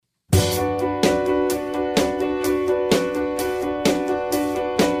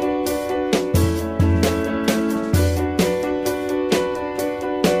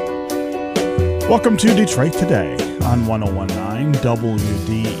Welcome to Detroit Today on 1019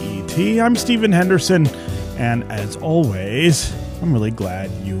 WDET. I'm Stephen Henderson, and as always, I'm really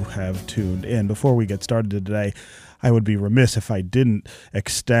glad you have tuned in. Before we get started today, I would be remiss if I didn't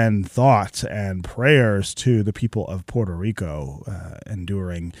extend thoughts and prayers to the people of Puerto Rico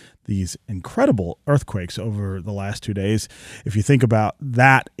enduring these incredible earthquakes over the last 2 days. If you think about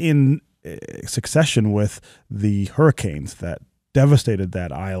that in succession with the hurricanes that devastated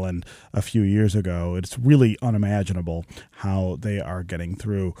that island a few years ago, it's really unimaginable how they are getting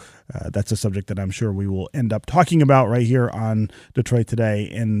through. That's a subject that I'm sure we will end up talking about right here on Detroit Today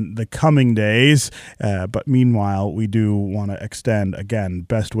in the coming days. But meanwhile, we do want to extend, again,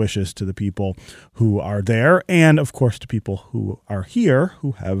 best wishes to the people who are there and, of course, to people who are here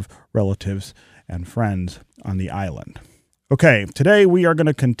who have relatives and friends on the island. Okay, today we are going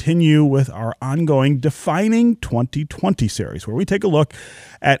to continue with our ongoing Defining 2020 series, where we take a look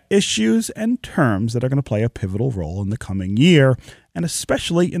at issues and terms that are going to play a pivotal role in the coming year, and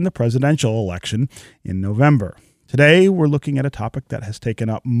especially in the presidential election in November. Today, we're looking at a topic that has taken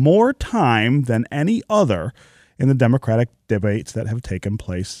up more time than any other in the Democratic debates that have taken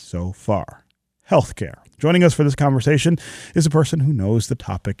place so far: healthcare. Joining us for this conversation is a person who knows the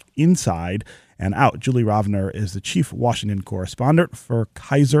topic inside and out. Julie Rovner is the chief Washington correspondent for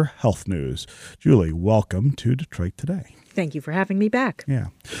Kaiser Health News. Julie, welcome to Detroit Today. Thank you for having me back. Yeah.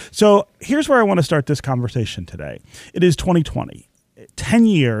 So here's where I want to start this conversation today. It is 2020, 10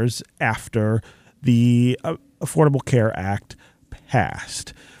 years after the Affordable Care Act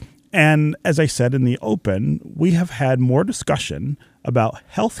passed. And as I said in the open, we have had more discussion about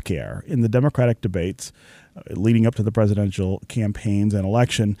health care in the Democratic debates leading up to the presidential campaigns and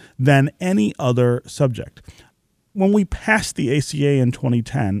election than any other subject. When we passed the ACA in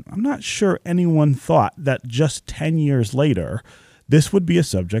 2010, I'm not sure anyone thought that just 10 years later, this would be a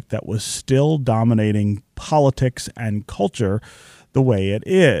subject that was still dominating politics and culture the way it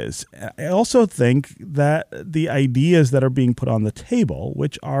is. I also think that the ideas that are being put on the table,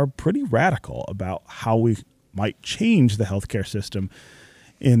 which are pretty radical about how we might change the healthcare system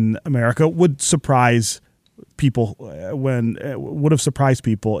in America, would surprise people would have surprised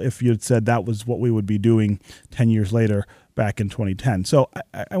people if you had said that was what we would be doing 10 years later back in 2010. So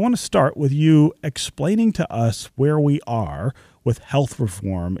I want to start with you explaining to us where we are with health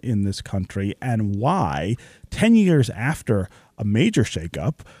reform in this country and why 10 years after a major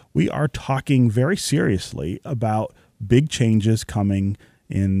shakeup, we are talking very seriously about big changes coming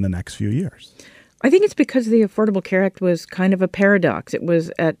in the next few years. I think it's because the Affordable Care Act was kind of a paradox. It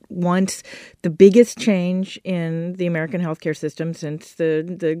was at once the biggest change in the American healthcare system since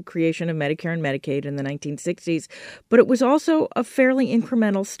the creation of Medicare and Medicaid in the 1960s, but it was also a fairly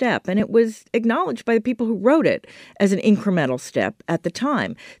incremental step, and it was acknowledged by the people who wrote it as an incremental step at the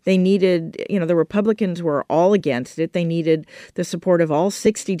time. They needed, the Republicans were all against it. They needed the support of all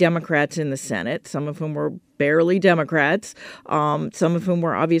 60 Democrats in the Senate, some of whom were barely Democrats, some of whom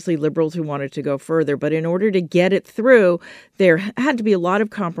were obviously liberals who wanted to go further. But in order to get it through, there had to be a lot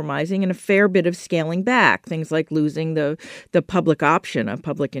of compromising and a fair bit of scaling back, things like losing the public option, a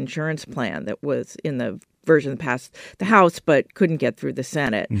public insurance plan that was in the version that passed the House but couldn't get through the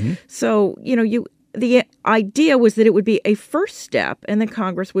Senate. Mm-hmm. So, the idea was that it would be a first step and that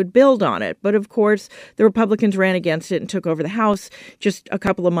Congress would build on it. But of course, the Republicans ran against it and took over the House just a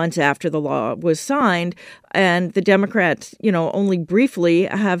couple of months after the law was signed. And the Democrats, only briefly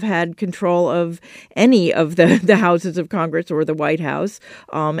have had control of any of the houses of Congress or the White House,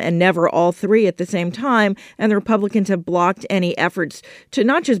 and never all three at the same time. And the Republicans have blocked any efforts to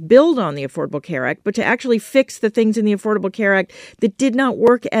not just build on the Affordable Care Act, but to actually fix the things in the Affordable Care Act that did not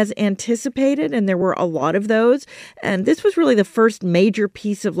work as anticipated. And there were a lot of those. And this was really the first major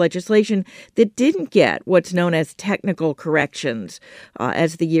piece of legislation that didn't get what's known as technical corrections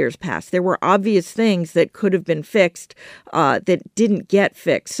as the years passed. There were obvious things that could have been fixed that didn't get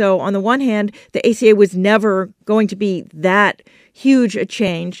fixed. So on the one hand, the ACA was never going to be that huge a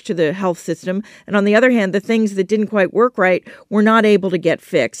change to the health system. And on the other hand, the things that didn't quite work right were not able to get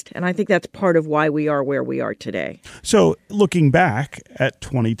fixed. And I think that's part of why we are where we are today. So looking back at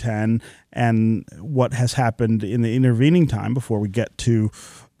 2010 and what has happened in the intervening time before we get to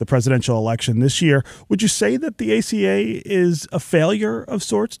the presidential election this year, would you say that the ACA is a failure of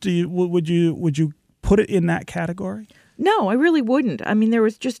sorts? Would you put it in that category? No, I really wouldn't. I mean, there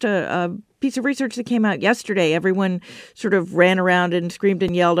was just a piece of research that came out yesterday. Everyone sort of ran around and screamed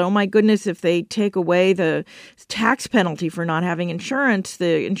and yelled, oh my goodness, if they take away the tax penalty for not having insurance,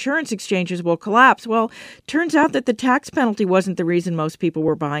 the insurance exchanges will collapse. Well, turns out that the tax penalty wasn't the reason most people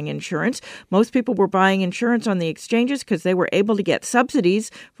were buying insurance. Most people were buying insurance on the exchanges because they were able to get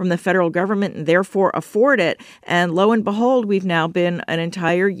subsidies from the federal government and therefore afford it. And lo and behold, we've now been an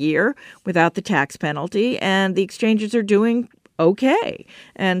entire year without the tax penalty, and the exchanges are doing okay.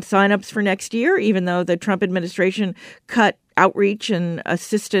 And signups for next year, even though the Trump administration cut outreach and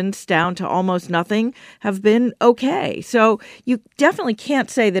assistance down to almost nothing, have been okay. So you definitely can't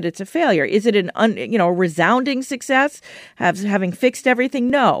say that it's a failure. Is it a resounding success, having fixed everything?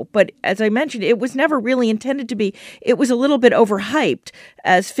 No. But as I mentioned, it was never really intended to be. It was a little bit overhyped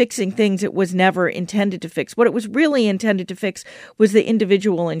as fixing things it was never intended to fix. What it was really intended to fix was the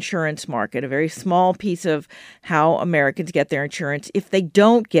individual insurance market, a very small piece of how Americans get their insurance if they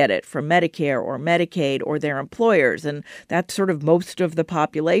don't get it from Medicare or Medicaid or their employers. And that's sort of most of the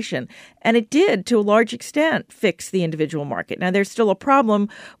population. And it did, to a large extent, fix the individual market. Now, there's still a problem.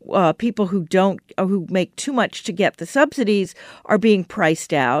 People who make too much to get the subsidies are being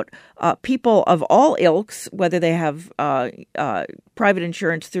priced out. People of all ilks, whether they have private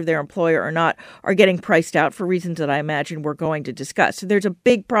insurance through their employer or not, are getting priced out for reasons that I imagine we're going to discuss. So there's a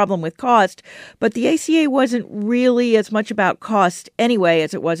big problem with cost, but the ACA wasn't really as much about cost anyway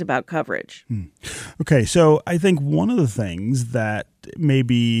as it was about coverage. Okay, so I think one of the things that may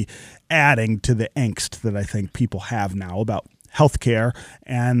be adding to the angst that I think people have now about healthcare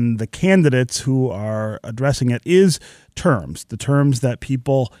and the candidates who are addressing it is the terms that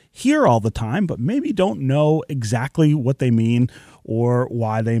people hear all the time, but maybe don't know exactly what they mean or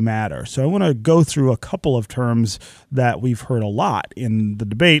why they matter. So I want to go through a couple of terms that we've heard a lot in the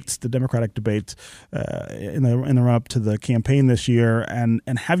debates, the Democratic debates, in the run-up to the campaign this year, and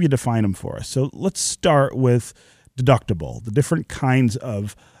have you define them for us. So let's start with deductible, the different kinds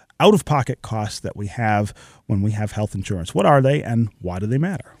of out-of-pocket costs that we have when we have health insurance. What are they and why do they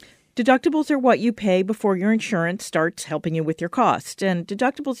matter? Deductibles are what you pay before your insurance starts helping you with your cost. And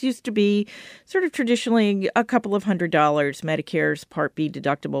deductibles used to be sort of traditionally a couple of $100. Medicare's Part B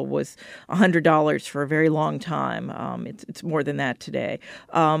deductible was $100 for a very long time. It's more than that today.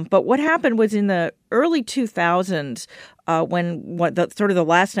 But what happened was in the early 2000s, the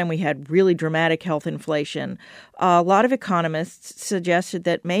last time we had really dramatic health inflation, a lot of economists suggested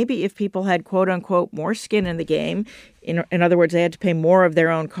that maybe if people had, quote unquote, more skin in the game, in other words, they had to pay more of their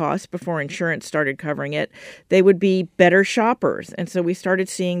own costs before insurance started covering it, they would be better shoppers. And so we started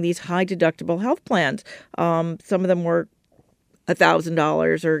seeing these high deductible health plans. Some of them were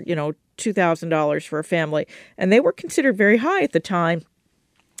 $1,000 or, $2,000 for a family. And they were considered very high at the time.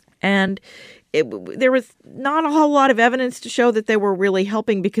 And there was not a whole lot of evidence to show that they were really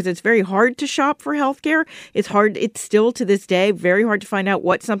helping because it's very hard to shop for healthcare. It's still to this day very hard to find out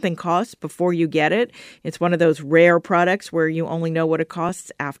what something costs before you get it. It's one of those rare products where you only know what it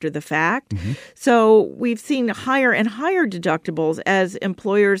costs after the fact. Mm-hmm. So we've seen higher and higher deductibles as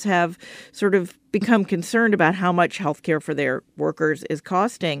employers have sort of become concerned about how much healthcare for their workers is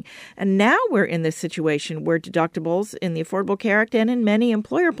costing. And now we're in this situation where deductibles in the Affordable Care Act and in many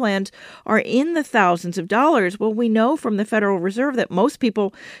employer plans are in the thousands of dollars. Well, we know from the Federal Reserve that most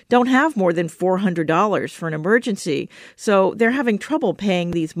people don't have more than $400 for an emergency. So they're having trouble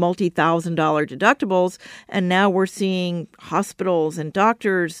paying these multi-$1,000 deductibles. And now we're seeing hospitals and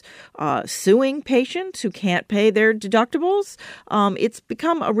doctors suing patients who can't pay their deductibles. It's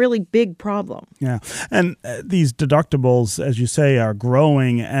become a really big problem. Yeah. And these deductibles, as you say, are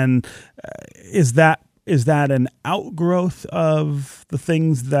growing. And is that an outgrowth of the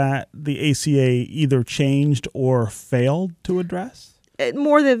things that the ACA either changed or failed to address?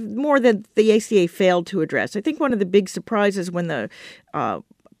 More than the ACA failed to address. I think one of the big surprises when the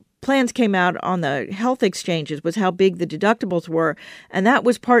plans came out on the health exchanges was how big the deductibles were. And that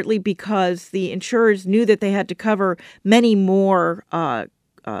was partly because the insurers knew that they had to cover many more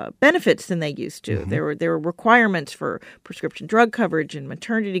benefits than they used to. Mm-hmm. There were requirements for prescription drug coverage and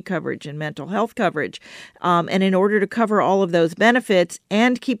maternity coverage and mental health coverage. And in order to cover all of those benefits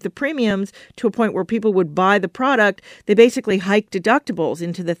and keep the premiums to a point where people would buy the product, they basically hiked deductibles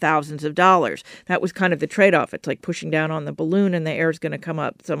into the thousands of dollars. That was kind of the trade-off. It's like pushing down on the balloon and the air is going to come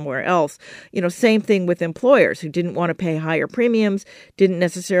up somewhere else. Same thing with employers who didn't want to pay higher premiums, didn't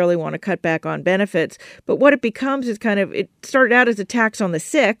necessarily want to cut back on benefits. But what it becomes is it started out as a tax on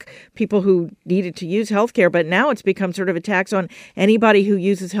the sick, people who needed to use healthcare, but now it's become sort of a tax on anybody who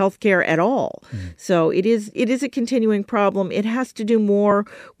uses healthcare at all. Mm. So it is a continuing problem. It has to do more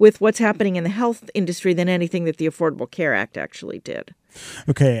with what's happening in the health industry than anything that the Affordable Care Act actually did.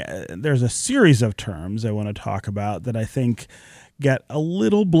 Okay, there's a series of terms I want to talk about that I think get a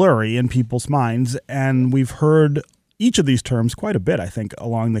little blurry in people's minds, and we've heard each of these terms quite a bit, I think,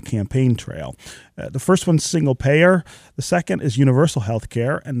 along the campaign trail. The first one's single payer, the second is universal health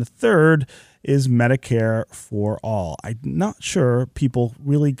care, and the third is Medicare for all. I'm not sure people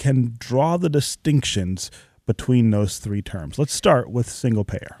really can draw the distinctions between those three terms. Let's start with single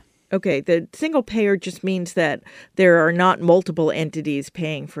payer. Okay, the single payer just means that there are not multiple entities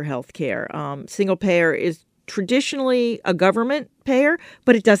paying for health care. Single payer is traditionally a government payer,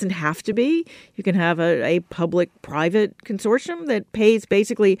 but it doesn't have to be. You can have a public-private consortium that pays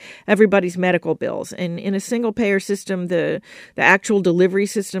basically everybody's medical bills. And in a single-payer system, the actual delivery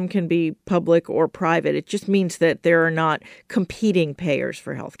system can be public or private. It just means that there are not competing payers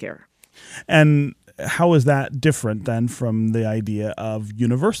for health care. And how is that different then from the idea of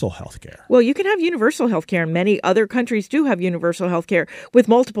universal health care? Well, you can have universal health care, and many other countries do have universal health care with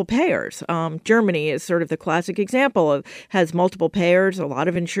multiple payers. Germany is sort of the classic example of has multiple payers, a lot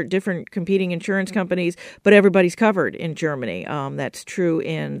of different competing insurance companies, but everybody's covered in Germany. That's true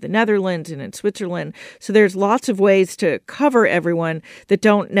in the Netherlands and in Switzerland. So there's lots of ways to cover everyone that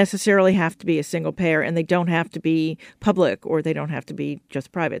don't necessarily have to be a single payer, and they don't have to be public, or they don't have to be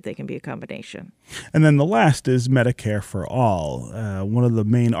just private. They can be a combination. And then the last is Medicare for all. One of the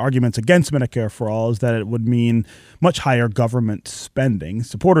main arguments against Medicare for all is that it would mean much higher government spending.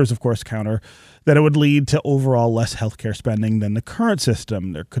 Supporters, of course, counter that it would lead to overall less healthcare spending than the current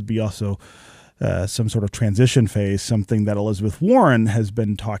system. There could be also some sort of transition phase, something that Elizabeth Warren has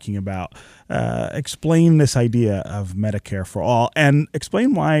been talking about. Explain this idea of Medicare for all and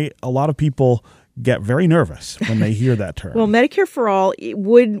explain why a lot of people get very nervous when they hear that term. Well, Medicare for All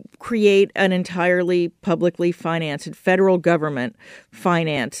would create an entirely publicly financed, federal government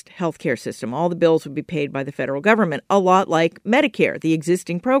financed healthcare system. All the bills would be paid by the federal government, a lot like Medicare, the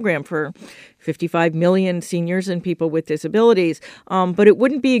existing program for 55 million seniors and people with disabilities. But it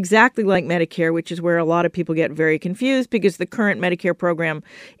wouldn't be exactly like Medicare, which is where a lot of people get very confused because the current Medicare program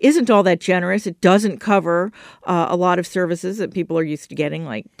isn't all that generous. It doesn't cover a lot of services that people are used to getting,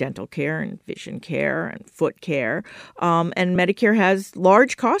 like dental care and vision care and foot care. And Medicare has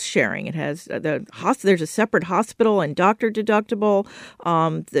large cost sharing. It has there's a separate hospital and doctor deductible.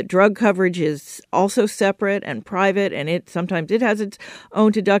 The drug coverage is also separate and private, and sometimes it has its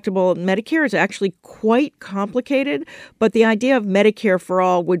own deductible. Medicare is actually quite complicated, but the idea of Medicare for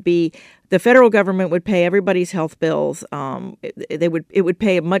all would be the federal government would pay everybody's health bills. It would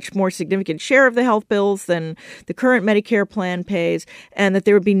pay a much more significant share of the health bills than the current Medicare plan pays, and that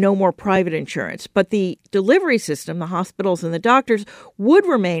there would be no more private insurance. But the delivery system, the hospitals and the doctors, would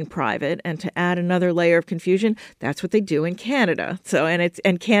remain private. And to add another layer of confusion, that's what they do in Canada. So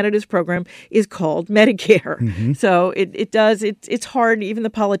and Canada's program is called Medicare. Mm-hmm. So it's hard. Even the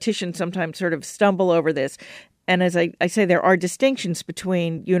politicians sometimes sort of stumble over this. And as I say, there are distinctions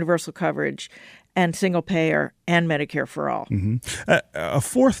between universal coverage and single payer and Medicare for all. Mm-hmm. A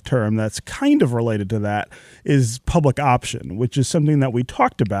fourth term that's kind of related to that is public option, which is something that we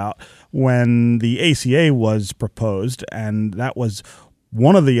talked about when the ACA was proposed, and that was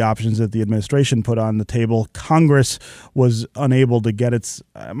one of the options that the administration put on the table. Congress was unable to get its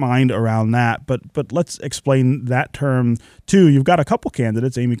mind around that. But let's explain that term, too. You've got a couple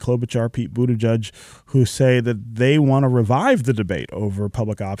candidates, Amy Klobuchar, Pete Buttigieg, who say that they want to revive the debate over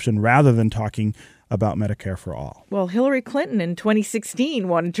public option rather than talking about Medicare for all. Well, Hillary Clinton in 2016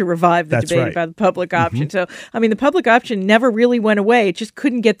 wanted to revive the debate about the public option. Mm-hmm. So, the public option never really went away. It just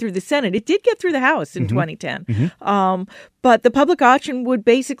couldn't get through the Senate. It did get through the House in 2010. Mm-hmm. But the public option would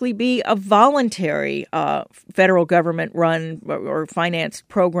basically be a voluntary federal government-run or financed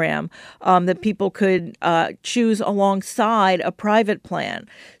program that people could choose alongside a private plan.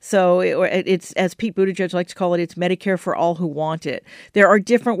 So it's, as Pete Buttigieg likes to call it, it's Medicare for all who want it. There are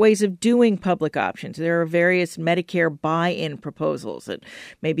different ways of doing public options. There are various Medicare buy-in proposals that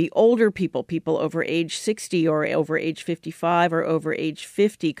maybe older people over age 60 or over age 55 or over age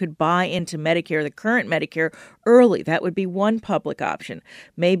 50 could buy into Medicare, the current Medicare, early. That would be one public option.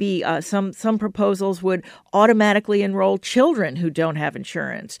 Maybe some proposals would automatically enroll children who don't have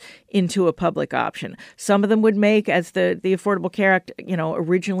insurance into a public option. Some of them would make, as the Affordable Care Act,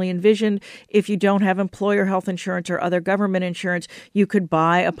 originally envisioned, if you don't have employer health insurance or other government insurance, you could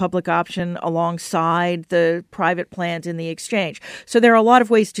buy a public option alongside the private plans in the exchange. So there are a lot of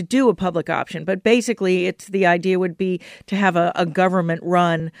ways to do a public option, but basically the idea would be to have a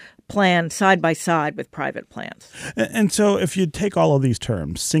government-run plan side by side with private plans. And so if you take all of these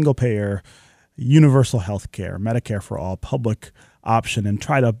terms, single payer, universal health care, Medicare for all, public option, and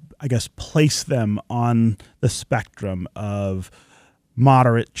try to, place them on the spectrum of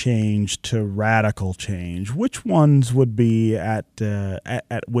moderate change to radical change. Which ones would be at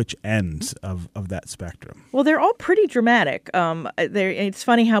which ends of that spectrum? Well, they're all pretty dramatic. It's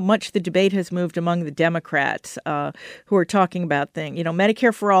funny how much the debate has moved among the Democrats who are talking about things.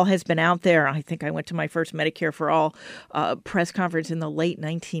 Medicare for All has been out there. I think I went to my first Medicare for All press conference in the late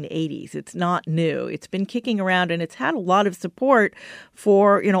 1980s. It's not new. It's been kicking around, and it's had a lot of support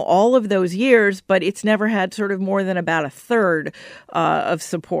for, all of those years, but it's never had sort of more than about a third of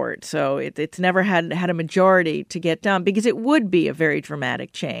support. So it's never had a majority to get done because it would be a very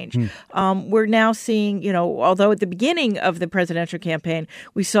dramatic change. We're now seeing, although at the beginning of the presidential campaign,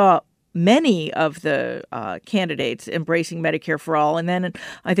 we saw many of the candidates embracing Medicare for All. And then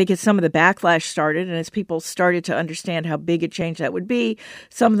I think as some of the backlash started and as people started to understand how big a change that would be,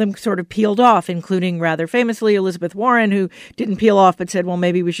 some of them sort of peeled off, including rather famously Elizabeth Warren, who didn't peel off but said, well,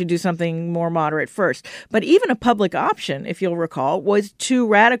 maybe we should do something more moderate first. But even a public option, if you'll recall, was too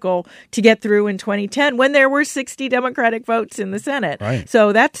radical to get through in 2010 when there were 60 Democratic votes in the Senate. Right.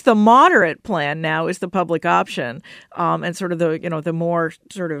 So that's the moderate plan now, is the public option. And sort of the more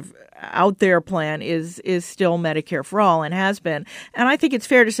sort of out there plan is still Medicare for All and has been. And I think it's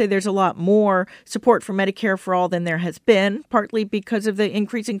fair to say there's a lot more support for Medicare for All than there has been, partly because of the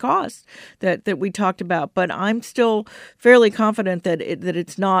increasing costs that we talked about. But I'm still fairly confident that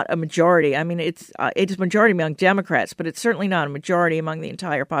it's not a majority. I mean, it's a majority among Democrats, but it's certainly not a majority among the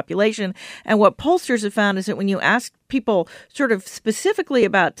entire population. And what pollsters have found is that when you ask people sort of specifically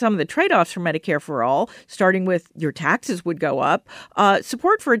about some of the trade-offs for Medicare for All, starting with your taxes would go up,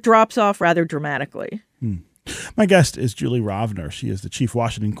 support for it drops off rather dramatically. My guest is Julie Rovner. She is the chief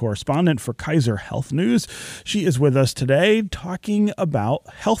Washington correspondent for Kaiser Health News. She is with us today talking about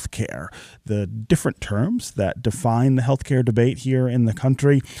healthcare, the different terms that define the healthcare debate here in the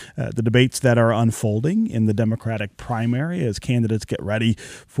country, the debates that are unfolding in the Democratic primary as candidates get ready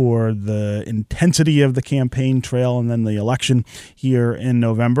for the intensity of the campaign trail and then the election here in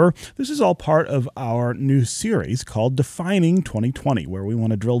November. This is all part of our new series called Defining 2020, where we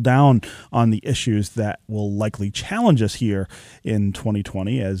want to drill down on the issues that will likely challenge us here in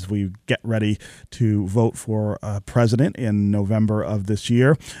 2020 as we get ready to vote for a president in November of this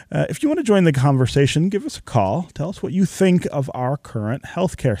year. If you want to join the conversation, give us a call. Tell us what you think of our current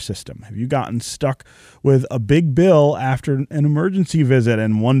healthcare system. Have you gotten stuck with a big bill after an emergency visit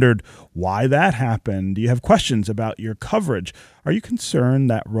and wondered why that happened? Do you have questions about your coverage? Are you concerned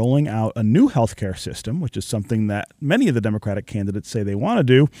that rolling out a new healthcare system, which is something that many of the Democratic candidates say they want to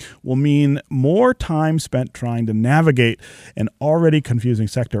do, will mean more time spent trying to navigate an already confusing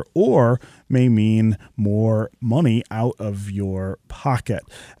sector, or may mean more money out of your pocket?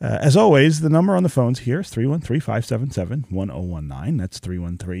 As always, the number on the phones here is 313-577-1019. That's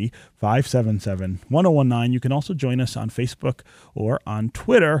 313-577-1019. You can also join us on Facebook or on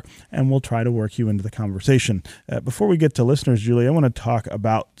Twitter, and we'll try to work you into the conversation. Before we get to listeners, Julie, I want to talk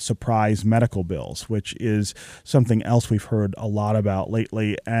about surprise medical bills, which is something else we've heard a lot about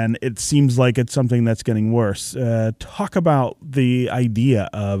lately, and it seems like it's something that's getting worse. Talk about the idea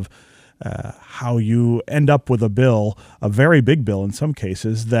of how you end up with a bill, a very big bill in some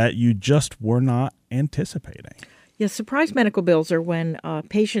cases, that you just were not anticipating. Yes, surprise medical bills are when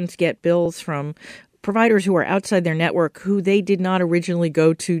patients get bills from providers who are outside their network who they did not originally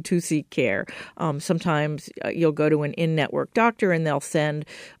go to seek care. Sometimes you'll go to an in-network doctor and they'll send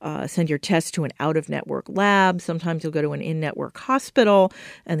your test to an out-of-network lab. Sometimes you'll go to an in-network hospital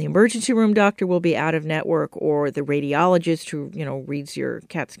and the emergency room doctor will be out-of-network, or the radiologist who reads your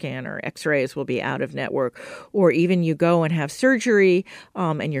CAT scan or X-rays will be out-of-network. Or even you go and have surgery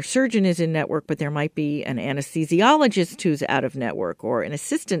and your surgeon is in-network, but there might be an anesthesiologist who's out-of-network or an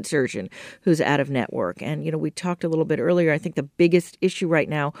assistant surgeon who's out-of-network. And, we talked a little bit earlier, I think the biggest issue right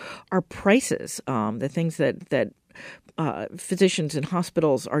now are prices, the things that physicians and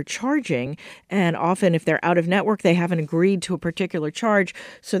hospitals are charging. And often if they're out of network, they haven't agreed to a particular charge.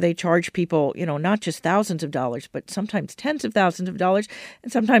 So they charge people, not just thousands of dollars, but sometimes tens of thousands of dollars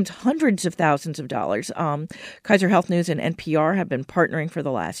and sometimes hundreds of thousands of dollars. Kaiser Health News and NPR have been partnering for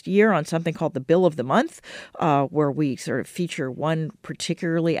the last year on something called the Bill of the Month, where we sort of feature one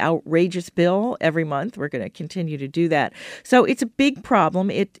particularly outrageous bill every month. We're going to continue to do that. So it's a big problem.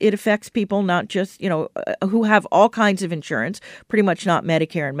 It affects people not just, who have all kinds of insurance, pretty much not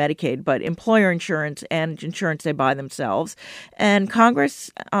Medicare and Medicaid, but employer insurance and insurance they buy themselves. And Congress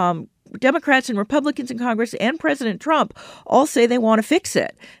Democrats and Republicans in Congress and President Trump all say they want to fix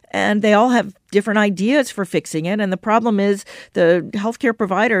it. And they all have different ideas for fixing it. And the problem is the healthcare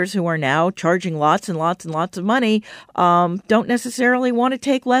providers who are now charging lots and lots and lots of money don't necessarily want to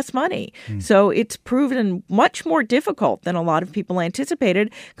take less money. So it's proven much more difficult than a lot of people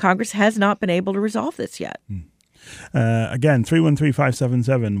anticipated. Congress has not been able to resolve this yet. Again,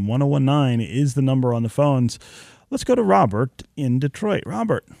 313-577-1019 is the number on the phones. Let's go to Robert in Detroit.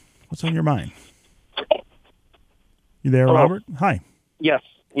 Robert, what's on your mind? You there, Hello. Robert? Hi. Yes,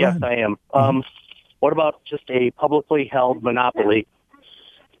 I am. What about just a publicly held monopoly?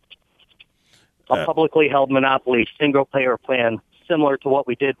 A publicly held monopoly single-payer plan, similar to what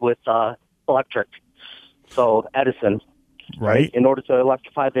we did with electric. So Edison, Right. in order to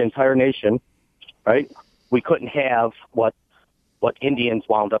electrify the entire nation, right? We couldn't have what Indians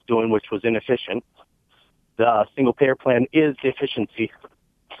wound up doing, which was inefficient. The single-payer plan is efficiency,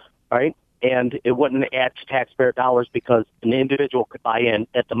 right? And it wouldn't add to taxpayer dollars because an individual could buy in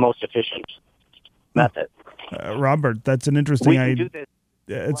at the most efficient method. Robert, that's an interesting We can idea. do this.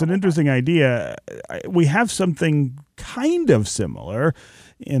 It's an interesting idea. We have something kind of similar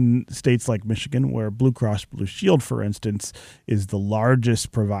in states like Michigan, where Blue Cross Blue Shield, for instance, is the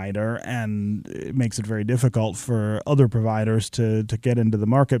largest provider, and it makes it very difficult for other providers to get into the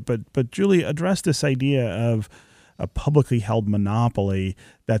market. But Julie, address this idea of a publicly held monopoly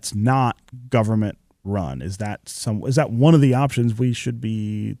that's not government run. Is that one of the options we should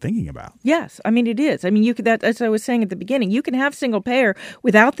be thinking about? Yes, I mean it is. I mean you could that as I was saying at the beginning, you can have single payer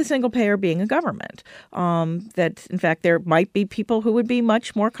without the single payer being a government. That in fact there might be people who would be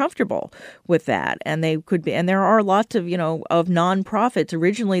much more comfortable with that, and they could be. And there are lots of of nonprofits.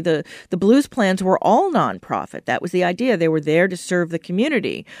 Originally, the Blues plans were all nonprofit. That was the idea. They were there to serve the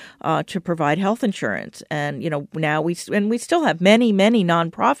community, to provide health insurance. And now we still have many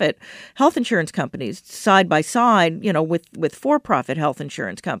nonprofit health insurance companies side by side, with for-profit health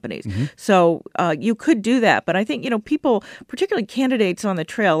insurance companies. So you could do that. But I think, people, particularly candidates on the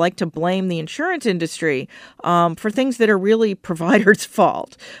trail, like to blame the insurance industry for things that are really providers'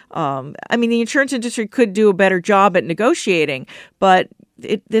 fault. I mean, the insurance industry could do a better job at negotiating, but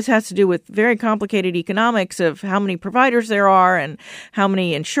this has to do with very complicated economics of how many providers there are and how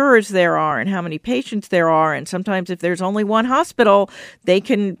many insurers there are and how many patients there are. And sometimes if there's only one hospital, they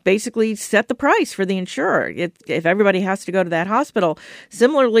can basically set the price for the insurer if everybody has to go to that hospital.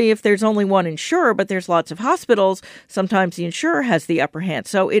 Similarly, if there's only one insurer, but there's lots of hospitals, sometimes the insurer has the upper hand.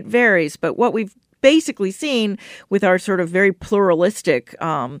 So it varies. But what we've basically seen with our sort of very pluralistic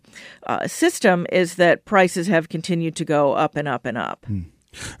system is that prices have continued to go up and up and up.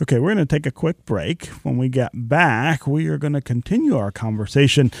 Okay, we're going to take a quick break. When we get back, we are going to continue our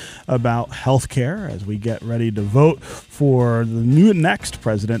conversation about healthcare as we get ready to vote for the next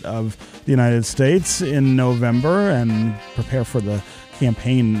president of the United States in November and prepare for the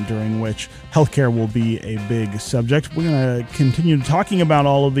campaign during which healthcare will be a big subject. We're going to continue talking about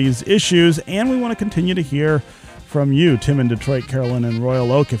all of these issues, and we want to continue to hear from you, Tim in Detroit, Carolyn in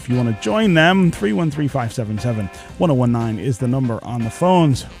Royal Oak. If you want to join them, 313-577-1019 is the number on the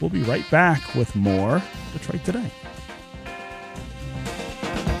phones. We'll be right back with more Detroit Today.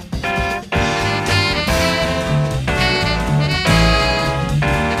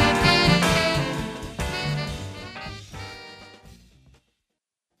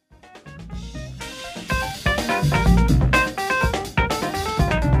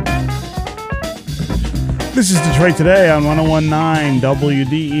 This is Detroit Today on 101.9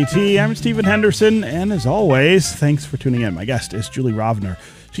 WDET. I'm Stephen Henderson, and as always, thanks for tuning in. My guest is Julie Rovner.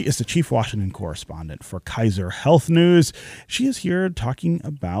 She is the chief Washington correspondent for Kaiser Health News. She is here talking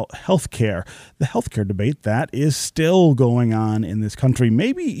about healthcare, the healthcare debate that is still going on in this country,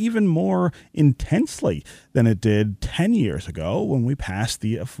 maybe even more intensely than it did 10 years ago when we passed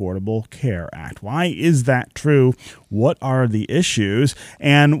the Affordable Care Act. Why is that true? What are the issues?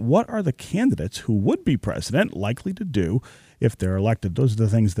 And what are the candidates who would be president likely to do if they're elected? Those are the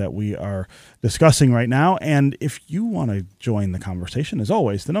things that we are discussing right now. And if you want to join the conversation, as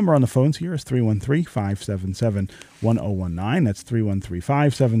always, the number on the phones here is 313-577-1019. That's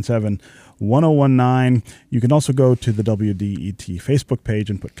 313-577-1019. You can also go to the WDET Facebook page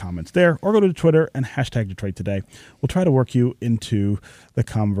and put comments there, or go to Twitter and hashtag Detroit Today. We'll try to work you into the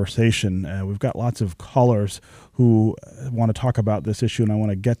conversation. We've got lots of callers who want to talk about this issue, and I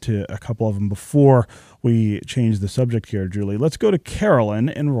want to get to a couple of them before we change the subject here, Julie. Let's go to Carolyn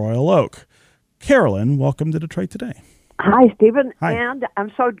in Royal Oak. Carolyn, welcome to Detroit Today. Hi, Stephen. Hi. And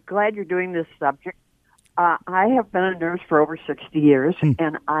I'm so glad you're doing this subject. I have been a nurse for over 60 years,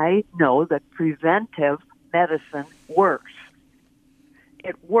 and I know that preventive medicine works.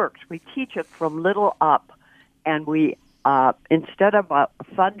 it works. We teach it from little up, and we instead of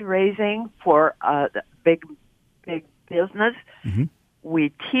fundraising for big business,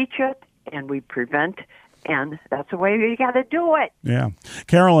 we teach it and we prevent. And that's the way you got to do it. Yeah.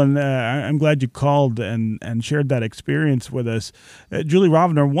 Carolyn, I'm glad you called and shared that experience with us. Julie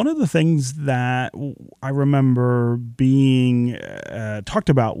Rovner, one of the things that I remember being talked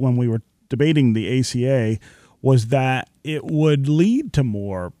about when we were debating the ACA was that it would lead to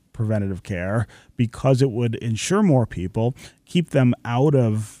more preventative care because it would insure more people, keep them out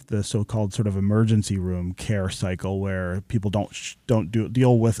of the so-called sort of emergency room care cycle where people don't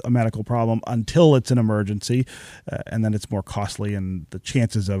deal with a medical problem until it's an emergency, and then it's more costly and the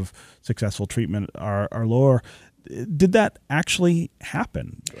chances of successful treatment are lower. Did that actually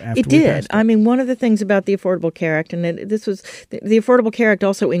happen? It did. I mean, one of the things about the Affordable Care Act, and this was the Affordable Care Act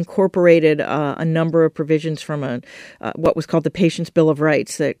also incorporated a number of provisions from what was called the Patient's Bill of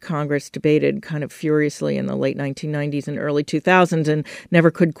Rights that Congress debated kind of furiously in the late 1990s and early 2000s and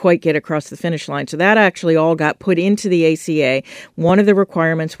never could quite get across the finish line. So that actually all got put into the ACA. One of the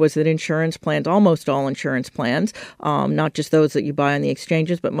requirements was that insurance plans, almost all insurance plans, not just those that you buy on the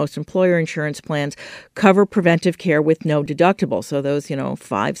exchanges, but most employer insurance plans, cover preventive care with no deductible. So those,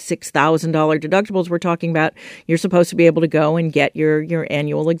 $5,000-$6,000 deductibles we're talking about, you're supposed to be able to go and get your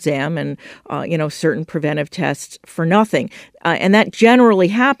annual exam and, certain preventive tests for nothing. And that generally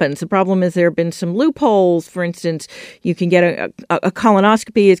happens. The problem is there have been some loopholes. For instance, you can get a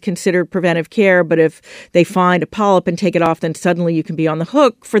colonoscopy is considered preventive care, but if they find a polyp and take it off, then suddenly you can be on the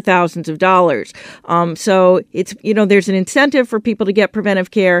hook for thousands of dollars. So it's, there's an incentive for people to get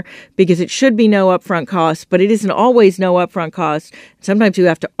preventive care because it should be no upfront cost, but it isn't always no upfront cost. Sometimes you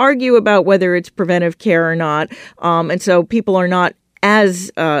have to argue about whether it's preventive care or not. And so people are not as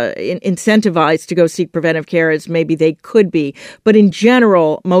incentivized to go seek preventive care as maybe they could be. But in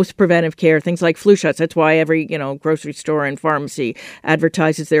general, most preventive care, things like flu shots, that's why every, grocery store and pharmacy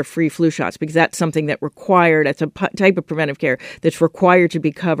advertises their free flu shots, because that's something that's a type of preventive care that's required to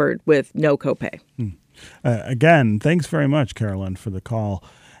be covered with no copay. Again, thanks very much, Carolyn, for the call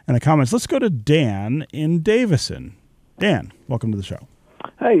and the comments. Let's go to Dan in Davison. Dan, welcome to the show.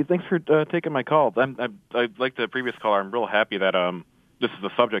 Hey, thanks for taking my call. I like the previous caller. I'm real happy that this is the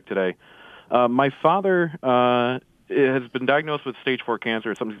subject today. My father has been diagnosed with stage 4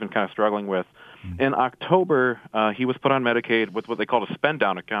 cancer, something he's been kind of struggling with. In October, he was put on Medicaid with what they called a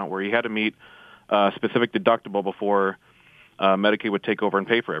spend-down account, where he had to meet a specific deductible before Medicaid would take over and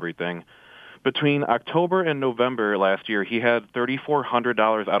pay for everything. Between October and November last year, he had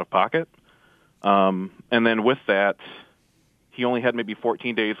 $3,400 out of pocket. And then with that, he only had maybe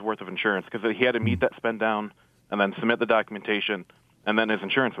 14 days worth of insurance because he had to meet that spend down and then submit the documentation, and then his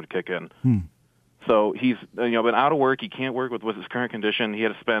insurance would kick in. So he's been out of work. He can't work with his current condition. He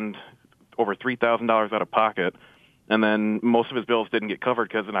had to spend over $3,000 out of pocket, and then most of his bills didn't get covered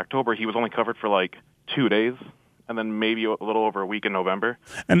because in October he was only covered for like 2 days, and then maybe a little over a week in November.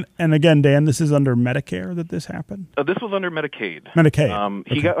 And again, Dan, this is under Medicare that this happened? This was under Medicaid. Medicaid.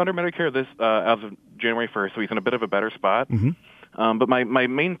 He got under Medicare as of January 1st, so he's in a bit of a better spot. But my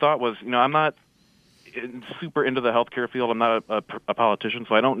main thought was, I'm not super into the healthcare field. I'm not a politician,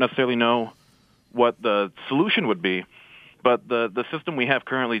 so I don't necessarily know what the solution would be. But the system we have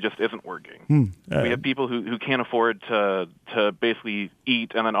currently just isn't working. We have people who can't afford to basically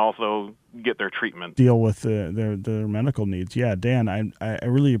eat and then also get their treatment. Deal with their medical needs. Yeah, Dan, I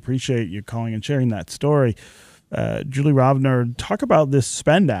really appreciate you calling and sharing that story. Julie Rovner, talk about this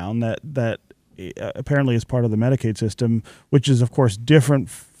spend down that apparently is part of the Medicaid system, which is, of course, different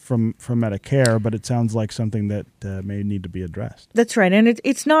from Medicare, but it sounds like something that may need to be addressed. That's right. And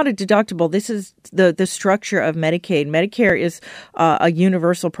it's not a deductible. This is the structure of Medicaid. Medicare is a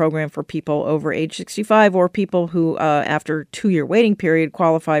universal program for people over age 65 or people who, after 2-year waiting period,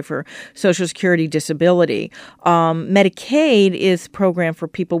 qualify for Social Security disability. Medicaid is a program for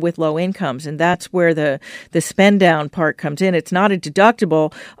people with low incomes, and that's where the spend down part comes in. It's not a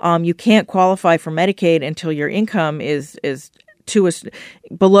deductible. You can't qualify for Medicaid until your income is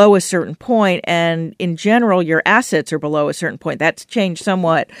below a certain point, and in general, your assets are below a certain point. That's changed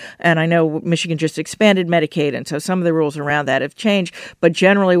somewhat, and I know Michigan just expanded Medicaid, and so some of the rules around that have changed, but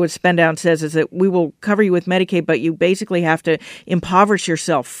generally what spend down says is that we will cover you with Medicaid, but you basically have to impoverish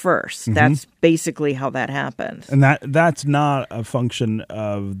yourself first. That's basically how that happens. And that's not a function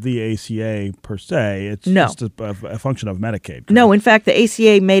of the ACA per se. It's just a function of Medicaid. Correct? No, in fact, the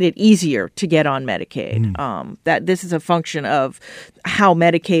ACA made it easier to get on Medicaid. That this is a function of of how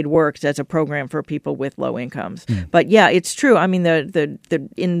Medicaid works as a program for people with low incomes. But yeah, it's true. I mean,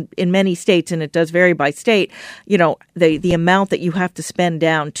 in many states, and it does vary by state, the amount that you have to spend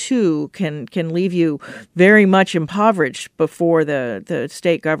down to can leave you very much impoverished before the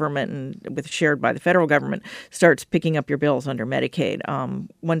state government, and shared by the federal government, starts picking up your bills under Medicaid.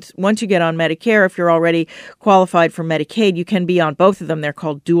 Once you get on Medicare, if you're already qualified for Medicaid, you can be on both of them. They're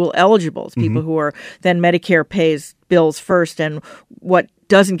called dual eligibles, people who are then Medicare pays bills first, and what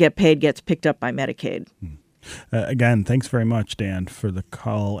doesn't get paid gets picked up by Medicaid. Again, thanks very much, Dan, for the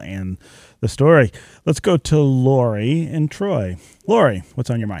call and the story. Let's go to Lori in Troy. Lori, what's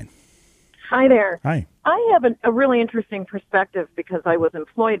on your mind? Hi there. Hi. I have a really interesting perspective because I was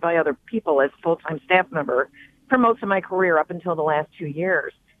employed by other people as full-time staff member for most of my career up until the last 2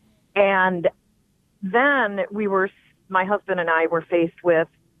 years. And then my husband and I were faced with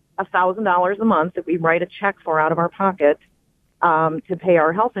 $1,000 a month that we write a check for out of our pocket to pay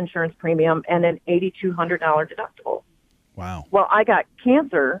our health insurance premium and an $8,200 deductible. Wow. Well, I got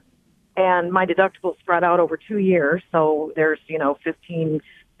cancer, and my deductible spread out over 2 years, so there's,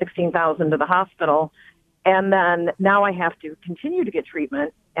 $16,000 to the hospital. And then now I have to continue to get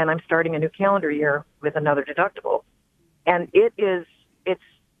treatment, and I'm starting a new calendar year with another deductible. And it's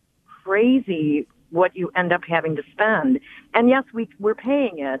crazy what you end up having to spend. And yes, we're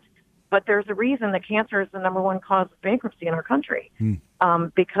paying it, but there's a reason that cancer is the number one cause of bankruptcy in our country,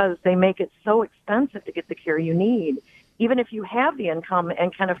 because they make it so expensive to get the care you need. Even if you have the income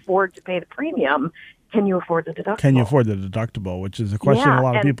and can afford to pay the premium, can you afford the deductible? Can you afford the deductible, which is a question a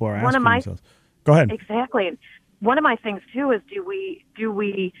lot of people are asking themselves. Go ahead. Exactly. One of my things, too, is do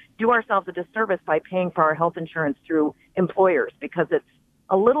we do ourselves a disservice by paying for our health insurance through employers? Because it's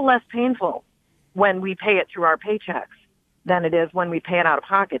a little less painful when we pay it through our paychecks than it is when we pay it out of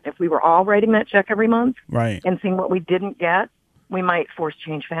pocket. If we were all writing that check every month and seeing what we didn't get, we might force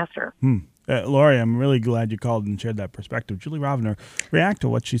change faster. Lori, I'm really glad you called and shared that perspective. Julie Rovner, react to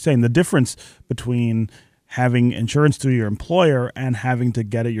what she's saying. The difference between having insurance through your employer and having to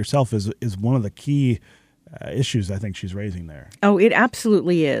get it yourself is one of the key issues I think she's raising there. Oh, it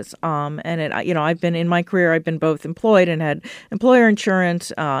absolutely is. And I've been in my career, I've been both employed and had employer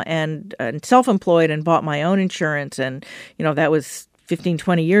insurance and self-employed and bought my own insurance. And, that was 15,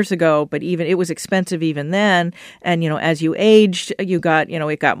 20 years ago, but it was expensive even then. And, as you aged, it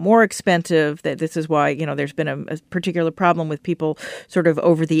got more expensive. This is why, there's been a particular problem with people sort of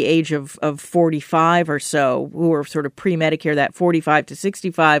over the age of 45 or so who are sort of pre-Medicare, that 45 to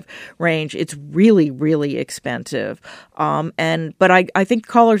 65 range. It's really, really expensive. But I think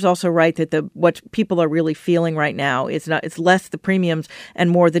caller's also right that what people are really feeling right now it's less the premiums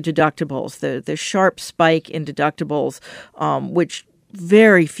and more the deductibles, the sharp spike in deductibles, which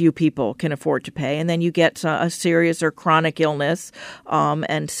very few people can afford to pay. And then you get a serious or chronic illness,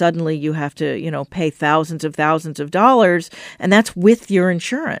 and suddenly you have to, pay thousands of dollars, and that's with your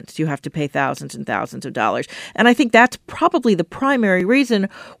insurance. You have to pay thousands and thousands of dollars. And I think that's probably the primary reason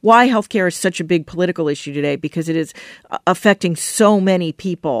why healthcare is such a big political issue today, because it is affecting so many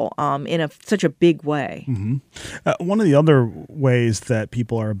people in such a big way. One of the other ways that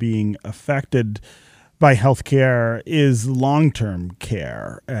people are being affected by healthcare is long-term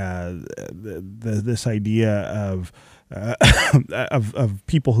care. This idea of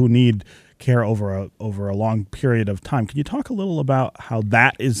people who need care over a long period of time. Can you talk a little about how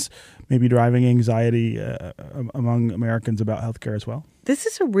that is maybe driving anxiety among Americans about healthcare as well? This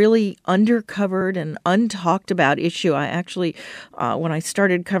is a really undercovered and untalked about issue. I actually, when I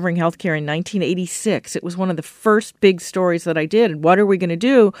started covering healthcare in 1986, it was one of the first big stories that I did. What are we going to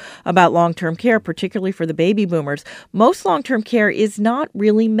do about long-term care, particularly for the baby boomers? Most long-term care is not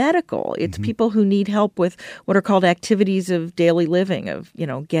really medical. It's people who need help with what are called activities of daily living, of,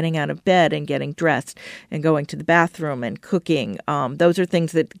 getting out of bed and getting dressed and going to the bathroom and cooking. Those are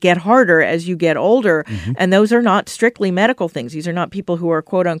things that get harder as you get older. And those are not strictly medical things. These are not people who are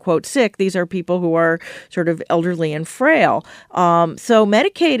quote unquote sick. These are people who are sort of elderly and frail. So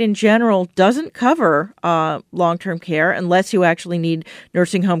Medicaid in general doesn't cover long-term care unless you actually need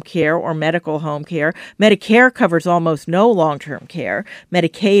nursing home care or medical home care. Medicare covers almost no long-term care.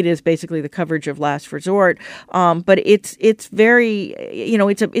 Medicaid is basically the coverage of last resort. But it's very,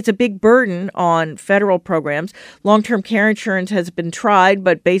 it's a big burden on federal programs. Long-term care insurance has been tried,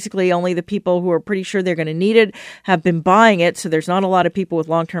 but basically only the people who are pretty sure they're going to need it have been buying it. So there's not a lot of people with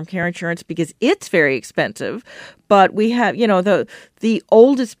long-term care insurance because it's very expensive. But we have, the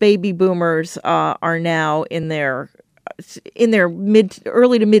oldest baby boomers are now in their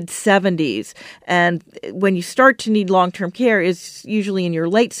early to mid 70s. And when you start to need long-term care is usually in your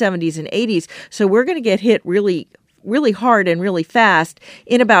late 70s and 80s. So we're going to get hit really really hard and really fast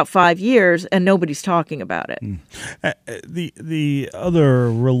in about 5 years, and nobody's talking about it. The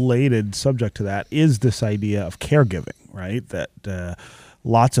other related subject to that is this idea of caregiving, right? That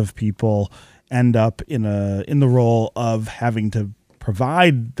lots of people end up in the role of having to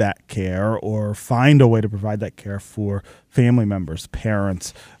provide that care or find a way to provide that care for family members,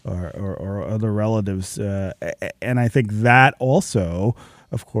 parents, or other relatives. And I think that also,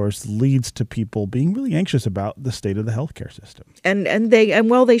 of course, leads to people being really anxious about the state of the healthcare system. And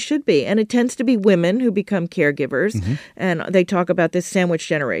they should be. And it tends to be women who become caregivers. Mm-hmm. And they talk about this sandwich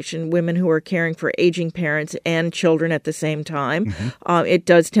generation, women who are caring for aging parents and children at the same time. Mm-hmm. It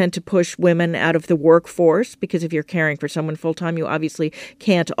does tend to push women out of the workforce, because if you're caring for someone full time, you obviously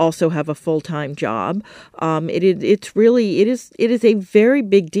can't also have a full time job. It is a very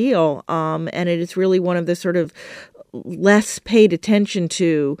big deal, and it is really one of the sort of less paid attention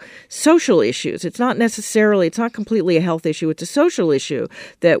to social issues. It's not completely a health issue. It's a social issue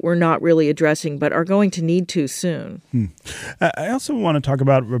that we're not really addressing, but are going to need to soon. I also want to talk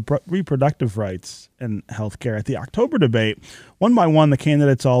about reproductive rights in healthcare. At the October debate, one by one, the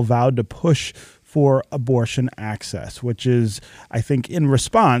candidates all vowed to push for abortion access, which is, I think, in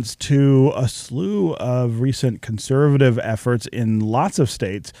response to a slew of recent conservative efforts in lots of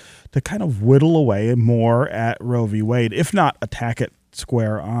states to kind of whittle away more at Roe v. Wade, if not attack it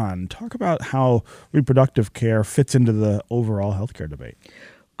square on. Talk about how reproductive care fits into the overall healthcare debate.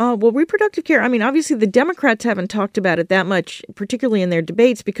 Well, reproductive care, I mean, obviously the Democrats haven't talked about it that much, particularly in their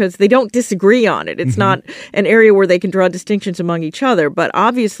debates, because they don't disagree on it. It's not an area where they can draw distinctions among each other. But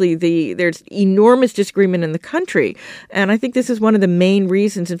obviously there's enormous disagreement in the country. And I think this is one of the main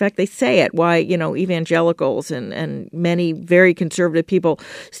reasons, in fact, they say it, why, evangelicals and many very conservative people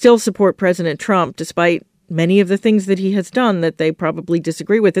still support President Trump, despite many of the things that he has done that they probably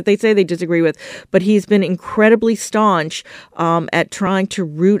disagree with, that they say they disagree with. But he's been incredibly staunch at trying to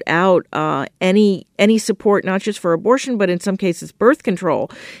root out any support, not just for abortion, but in some cases birth control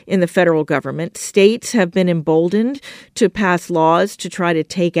in the federal government. States have been emboldened to pass laws to try to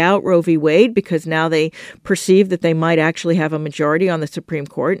take out Roe v. Wade, because now they perceive that they might actually have a majority on the Supreme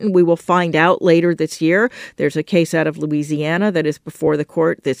Court. And we will find out later this year. There's a case out of Louisiana that is before the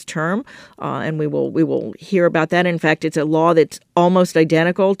court this term, and we will hear about that. In fact, it's a law that's almost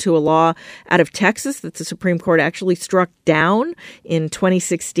identical to a law out of Texas that the Supreme Court actually struck down in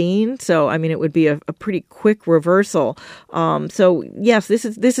 2016. So, I mean, it would be a pretty quick reversal. So, yes, this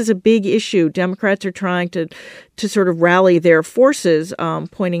is a big issue. Democrats are trying to sort of rally their forces,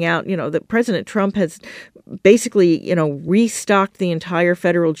 pointing out, that President Trump has basically, restocked the entire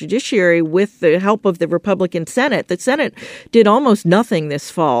federal judiciary with the help of the Republican Senate. The Senate did almost nothing this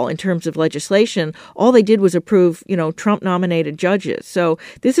fall in terms of legislation. All they did was approve, Trump-nominated judges. So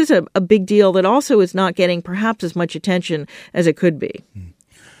this is a big deal that also is not getting perhaps as much attention as it could be.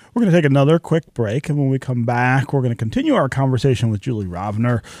 We're going to take another quick break, and when we come back, we're going to continue our conversation with Julie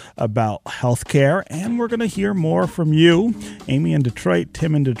Rovner about healthcare, and we're going to hear more from you, Amy in Detroit,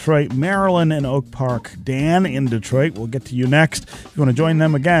 Tim in Detroit, Marilyn in Oak Park, Dan in Detroit. We'll get to you next. If you want to join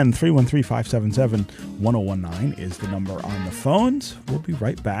them again, 313-577-1019 is the number on the phones. We'll be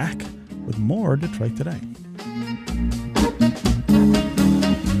right back with more Detroit Today.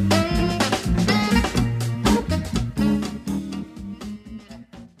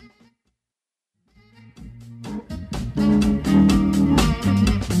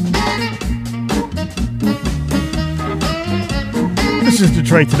 This is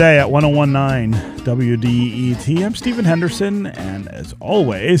Detroit Today at 1019 WDET. I'm Stephen Henderson, and as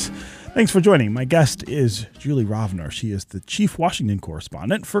always, thanks for joining. My guest is Julie Rovner. She is the chief Washington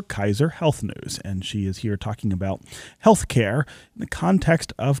correspondent for Kaiser Health News, and she is here talking about healthcare in the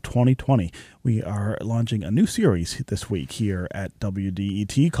context of 2020. We are launching a new series this week here at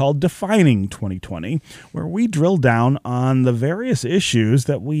WDET called Defining 2020, where we drill down on the various issues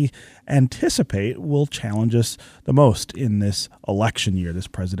that we anticipate will challenge us the most in this election year, this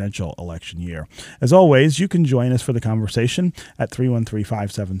presidential election year. As always, you can join us for the conversation at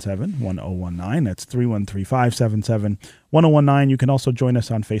 313-577-1019. That's 313-577-1019. You can also join us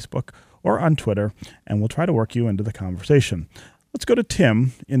on Facebook or on Twitter, and we'll try to work you into the conversation. Let's go to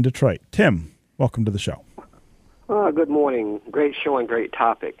Tim in Detroit. Tim, welcome to the show. Good morning. Great show and great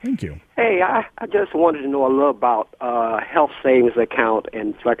topic. Thank you. Hey, I just wanted to know a little about health savings account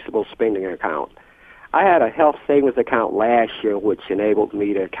and flexible spending account. I had a health savings account last year, which enabled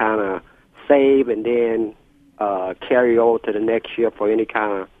me to kind of save and then carry over to the next year for any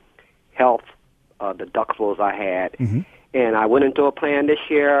kind of health deductibles I had. Mm-hmm. And I went into a plan this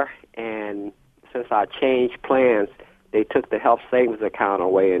year, and since I changed plans, they took the health savings account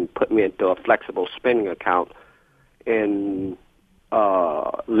away and put me into a flexible spending account. and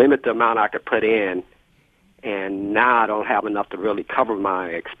limit the amount I could put in. And now I don't have enough to really cover my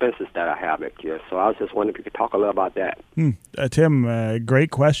expenses that I have next year. So I was just wondering if you could talk a little about that. Tim,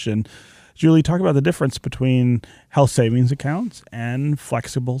 great question. Julie, talk about the difference between health savings accounts and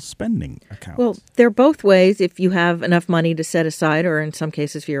flexible spending accounts. Well, they're both ways. If you have enough money to set aside, or in some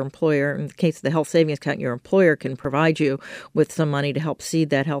cases for your employer, in the case of the health savings account, your employer can provide you with some money to help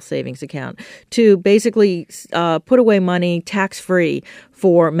seed that health savings account, to basically put away money tax-free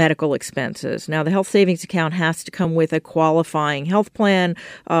for medical expenses. Now, the health savings account has to come with a qualifying health plan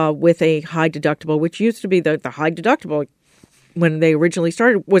with a high deductible, which used to be the high deductible when they originally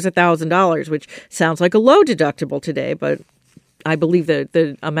started was $1,000, which sounds like a low deductible today, but I believe that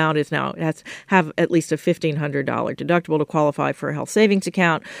the amount is now, it has to have at least a $1,500 deductible to qualify for a health savings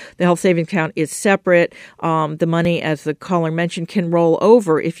account. The health savings account is separate. The money, as the caller mentioned, can roll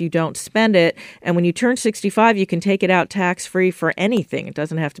over if you don't spend it. And when you turn 65, you can take it out tax-free for anything. It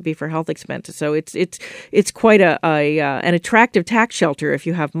doesn't have to be for health expenses. So it's quite an attractive tax shelter if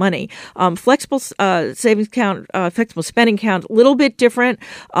you have money. Flexible savings account, flexible spending account, a little bit different.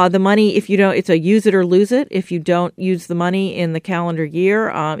 The money, if you don't, it's a use it or lose it. If you don't use the money in the calendar year,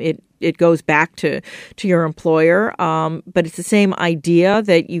 it goes back to your employer. But it's the same idea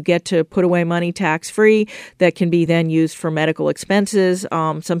that you get to put away money tax-free that can be then used for medical expenses.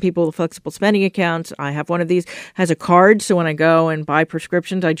 Some people with flexible spending accounts, I have one of these, has a card. So when I go and buy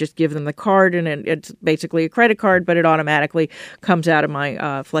prescriptions, I just give them the card, and it's basically a credit card, but it automatically comes out of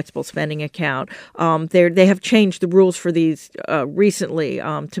my flexible spending account. They have changed the rules for these recently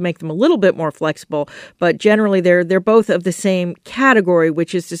to make them a little bit more flexible. But generally, they're both of the same category,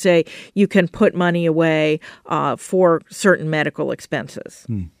 which is to say, you can put money away for certain medical expenses.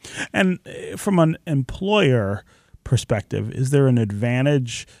 And from an employer perspective, is there an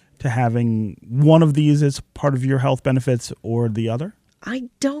advantage to having one of these as part of your health benefits or the other? I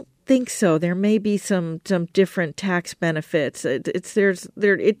don't think so. There may be some different tax benefits.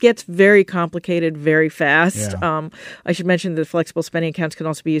 It gets very complicated very fast. Yeah. I should mention that flexible spending accounts can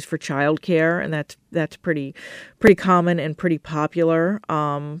also be used for childcare, and that's pretty common and pretty popular.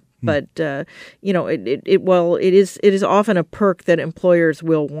 But it is often a perk that employers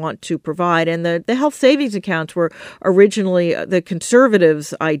will want to provide. And the health savings accounts were originally the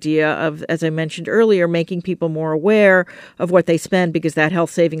conservatives' idea of, as I mentioned earlier, making people more aware of what they spend, because that health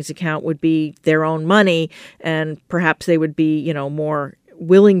savings account would be their own money, and perhaps they would be, more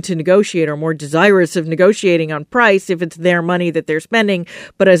willing to negotiate or more desirous of negotiating on price if it's their money that they're spending.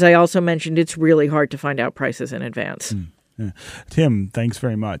 But as I also mentioned, it's really hard to find out prices in advance. Yeah. Tim, thanks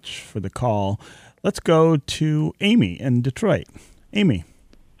very much for the call. Let's go to Amy in Detroit. Amy,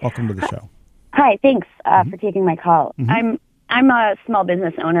 welcome to the show. Hi, thanks for taking my call. I'm a small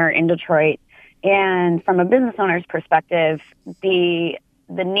business owner in Detroit, and from a business owner's perspective, the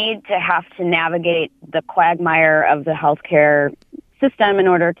need to have to navigate the quagmire of the healthcare system in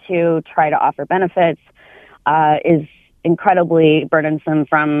order to try to offer benefits is incredibly burdensome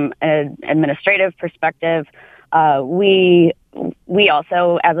from an administrative perspective. We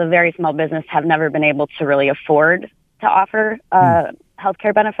also, as a very small business, have never been able to really afford to offer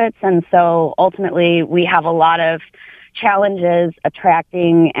healthcare benefits. And so ultimately, we have a lot of challenges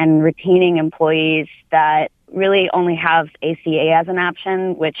attracting and retaining employees that really only have ACA as an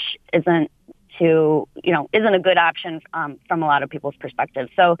option, which isn't a good option from a lot of people's perspective.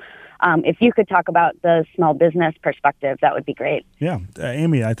 So if you could talk about the small business perspective, that would be great. Yeah.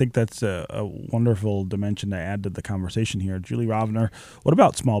 Amy, I think that's a wonderful dimension to add to the conversation here. Julie Rovner, what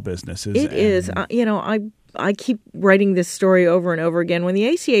about small businesses? It is. I keep writing this story over and over again. When the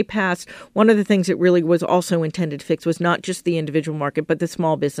ACA passed, one of the things it really was also intended to fix was not just the individual market, but the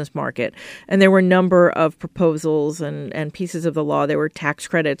small business market. And there were a number of proposals and pieces of the law. There were tax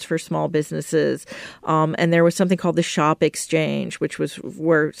credits for small businesses. And there was something called the Shop Exchange, which was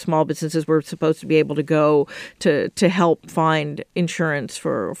where small businesses were supposed to be able to go to help find insurance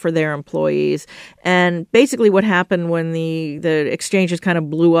for their employees. And basically what happened when the exchanges kind of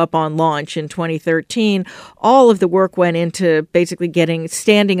blew up on launch in 2013, all of the work went into basically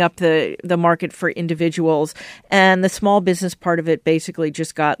standing up the market for individuals, and the small business part of it basically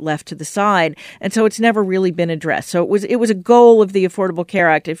just got left to the side. And so it's never really been addressed. So it was a goal of the Affordable Care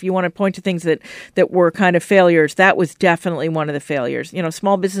Act. If you want to point to things that were kind of failures, that was definitely one of the failures.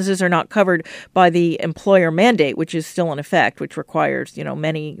 Small businesses are not covered by the employer mandate, which is still in effect, which requires,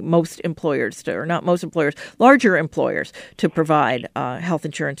 larger employers to provide health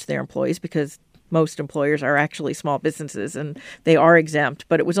insurance to their employees, because most employers are actually small businesses, and they are exempt.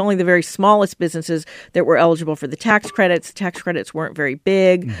 But it was only the very smallest businesses that were eligible for the tax credits. Tax credits weren't very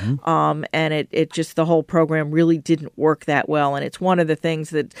big, and it just, the whole program really didn't work that well. And it's one of the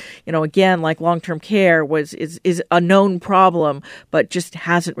things that, again, like long-term care is a known problem, but just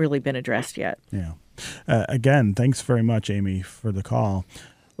hasn't really been addressed yet. Yeah. Again, thanks very much, Amy, for the call.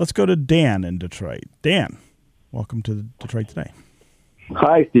 Let's go to Dan in Detroit. Dan, welcome to Detroit Today.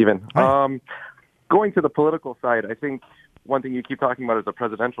 Hi, Stephen. Hi. Going to the political side, I think one thing you keep talking about is the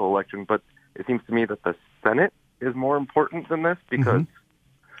presidential election, but it seems to me that the Senate is more important than this because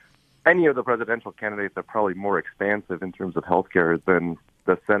any of the presidential candidates are probably more expansive in terms of health care than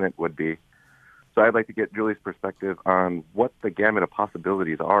the Senate would be. So I'd like to get Julie's perspective on what the gamut of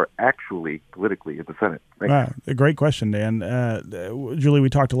possibilities are actually politically in the Senate. Thanks. A great question, Dan. Julie, we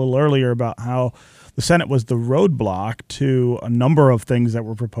talked a little earlier about how the Senate was the roadblock to a number of things that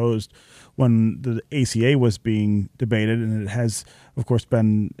were proposed when the ACA was being debated, and it has, of course,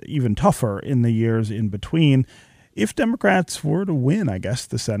 been even tougher in the years in between. If Democrats were to win, I guess,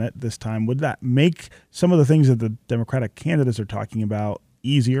 the Senate this time, would that make some of the things that the Democratic candidates are talking about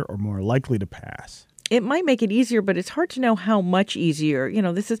easier or more likely to pass? It might make it easier, but it's hard to know how much easier.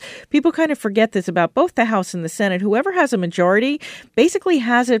 People kind of forget this about both the House and the Senate. Whoever has a majority basically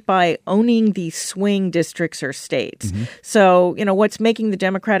has it by owning these swing districts or states. So, what's making the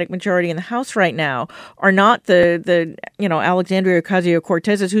Democratic majority in the House right now are not the Alexandria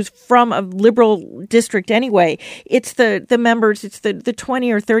Ocasio-Cortez, who's from a liberal district anyway. It's the members, it's the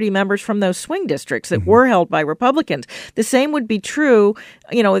 20 or 30 members from those swing districts that were held by Republicans. The same would be true,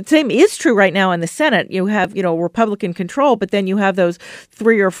 the same is true right now in the Senate. You have, Republican control, but then you have those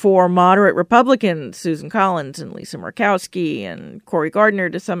 3 or 4 moderate Republicans, Susan Collins and Lisa Murkowski and Cory Gardner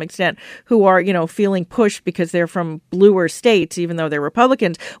to some extent, who are, feeling pushed because they're from bluer states, even though they're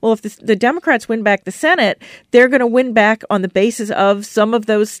Republicans. Well, if the Democrats win back the Senate, they're going to win back on the basis of some of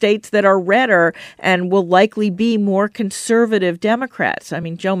those states that are redder and will likely be more conservative Democrats. I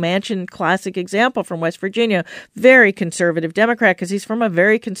mean, Joe Manchin, classic example from West Virginia, very conservative Democrat because he's from a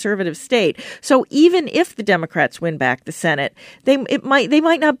very conservative state. So even if the Democrats win back the Senate, they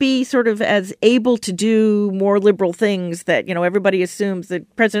might not be sort of as able to do more liberal things that, everybody assumes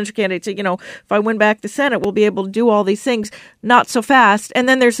that presidential candidates say, if I win back the Senate, we'll be able to do all these things. Not so fast. And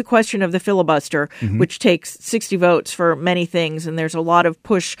then there's the question of the filibuster, which takes 60 votes for many things. And there's a lot of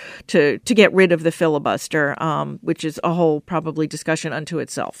push to get rid of the filibuster, which is a whole probably discussion unto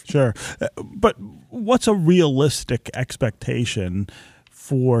itself. Sure. But what's a realistic expectation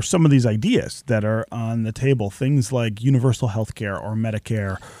for some of these ideas that are on the table, things like universal health care or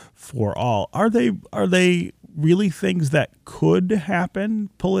Medicare for all? Are they really things that could happen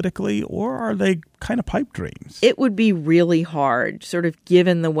politically, or are they kind of pipe dreams? It would be really hard, sort of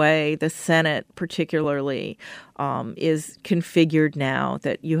given the way the Senate particularly is configured now,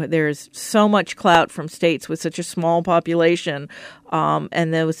 that there's so much clout from states with such a small population,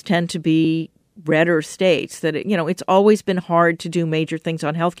 and those tend to be redder states, that it's always been hard to do major things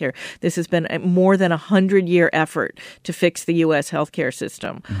on healthcare. This has been a more than 100-year effort to fix the U.S. healthcare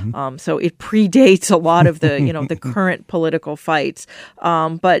system. So it predates a lot of the the current political fights.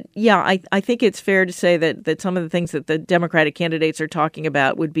 But yeah, I think it's fair to say that some of the things that the Democratic candidates are talking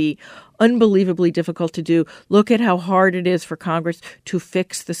about would be unbelievably difficult to do. Look at how hard it is for Congress to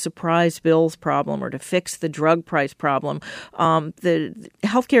fix the surprise bills problem or to fix the drug price problem. The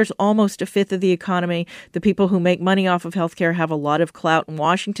healthcare is almost a fifth of the economy. The people who make money off of healthcare have a lot of clout in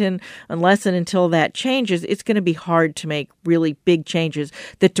Washington. Unless and until that changes, it's going to be hard to make really big changes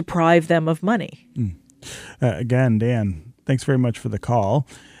that deprive them of money. Again, Dan, thanks very much for the call.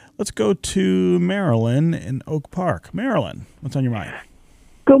 Let's go to Marilyn in Oak Park. Marilyn, what's on your mind?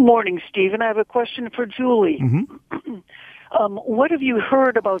 Good morning, Stephen. I have a question for Julie. What have you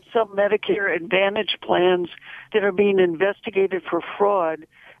heard about some Medicare Advantage plans that are being investigated for fraud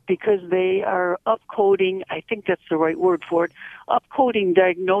because they are upcoding, I think that's the right word for it, upcoding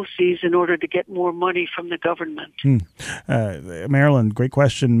diagnoses in order to get more money from the government? Marilyn, great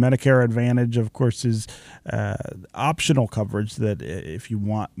question. Medicare Advantage, of course, is optional coverage that if you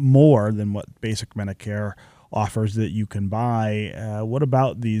want more than what basic Medicare offers that you can buy. What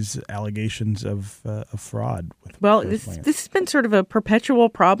about these allegations of fraud? Well, this has been sort of a perpetual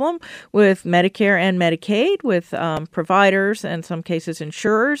problem with Medicare and Medicaid, with providers and some cases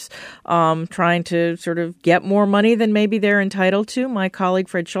insurers trying to sort of get more money than maybe they're entitled to. My colleague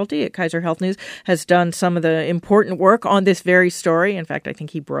Fred Schulte at Kaiser Health News has done some of the important work on this very story. In fact, I think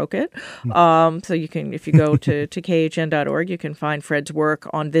he broke it. So you can, if you go to khn.org, you can find Fred's work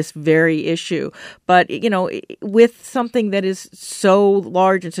on this very issue. But, with something that is so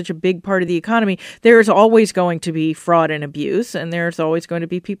large and such a big part of the economy, there's always going to be fraud and abuse, and there's always going to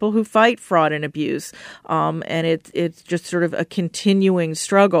be people who fight fraud and abuse. And it's just sort of a continuing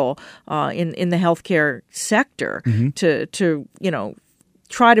struggle in the healthcare sector to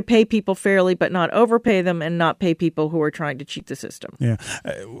try to pay people fairly, but not overpay them and not pay people who are trying to cheat the system. Yeah.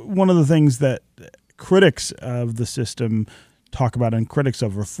 One of the things that critics of the system talk about and critics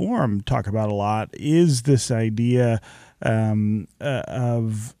of reform talk about a lot is this idea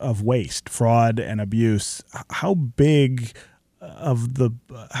of waste, fraud, and abuse. How big of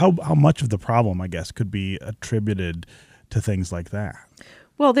how much of the problem, I guess, could be attributed to things like that?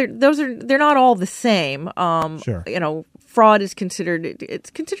 Well, they're not all the same. Sure. Fraud is considered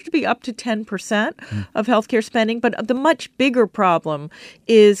to be up to 10% of healthcare spending, but the much bigger problem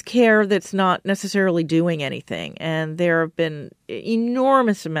is care that's not necessarily doing anything. And there have been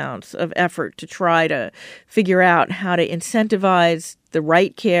enormous amounts of effort to try to figure out how to incentivize the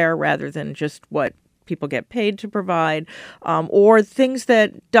right care rather than just what people get paid to provide, or things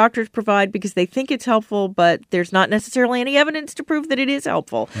that doctors provide because they think it's helpful, but there's not necessarily any evidence to prove that it is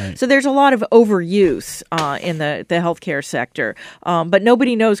helpful. Right. So there's a lot of overuse in the healthcare sector, but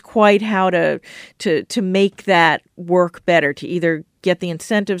nobody knows quite how to make that work better, to either get the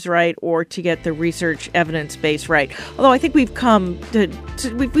incentives right or to get the research evidence base right. Although I think we've come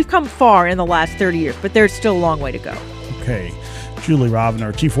far in the last 30 years, but there's still a long way to go. Okay. Julie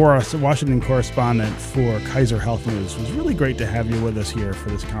Rovner, Chief Washington Correspondent for Kaiser Health News. It was really great to have you with us here for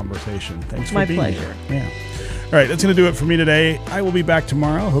this conversation. Thanks for being here. My pleasure. Yeah. All right, that's going to do it for me today. I will be back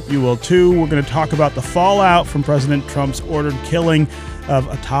tomorrow. Hope you will too. We're going to talk about the fallout from President Trump's ordered killing of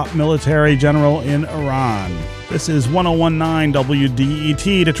a top military general in Iran. This is 1019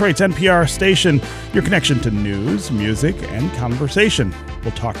 WDET, Detroit's NPR station, your connection to news, music, and conversation.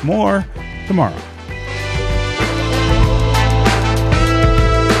 We'll talk more tomorrow.